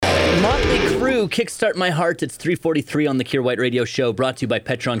through Kickstart My Heart. It's 3:43 on the Kier White Radio Show, brought to you by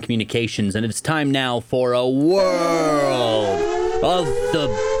Petron Communications. And it's time now for a World of the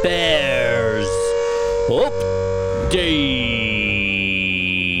Bears update.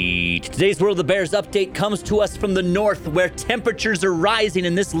 Today's World of the Bears update comes to us from the north, where temperatures are rising,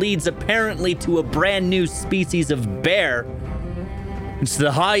 and this leads apparently to a brand new species of bear. It's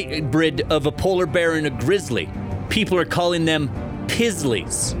the hybrid of a polar bear and a grizzly. People are calling them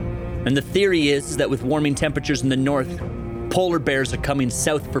Pizzlys. And the theory is that with warming temperatures in the north, polar bears are coming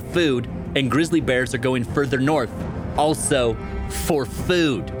south for food, and grizzly bears are going further north, also for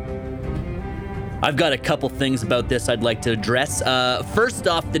food. I've got a couple things about this I'd like to address. First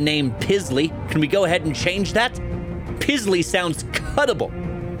off, the name Pizzly. Can we go ahead and change that? Pizzly sounds cuttable.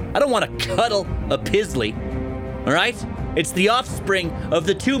 I don't want to cuddle a Pizzly, all right? It's the offspring of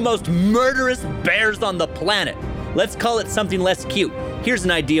the two most murderous bears on the planet. Let's call it something less cute. Here's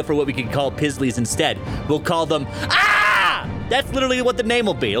an idea for what we could call Pizzlys instead. We'll call them, ah! That's literally what the name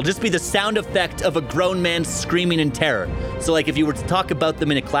will be. It'll just be the sound effect of a grown man screaming in terror. So like if you were to talk about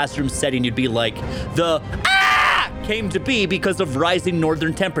them in a classroom setting, you'd be like, the ah came to be because of rising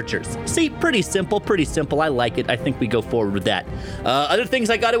northern temperatures. See, pretty simple. I like it. I think we go forward with that. Other things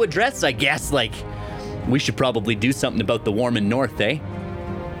I got to address, I guess, like we should probably do something about the warming north, eh?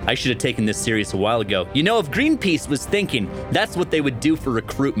 I should have taken this serious a while ago. You know, if Greenpeace was thinking, that's what they would do for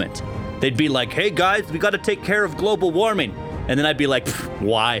recruitment. They'd be like, hey guys, we gotta take care of global warming. And then I'd be like,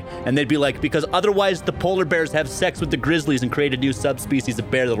 why? And they'd be like, because otherwise the polar bears have sex with the grizzlies and create a new subspecies of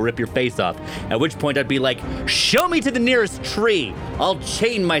bear that'll rip your face off. At which point I'd be like, show me to the nearest tree. I'll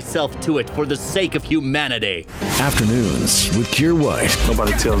chain myself to it for the sake of humanity. Afternoons with Kier White.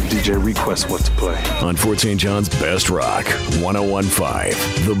 Nobody tells DJ Request what to play. On Fort St. John's Best Rock, 101.5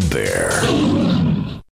 The Bear.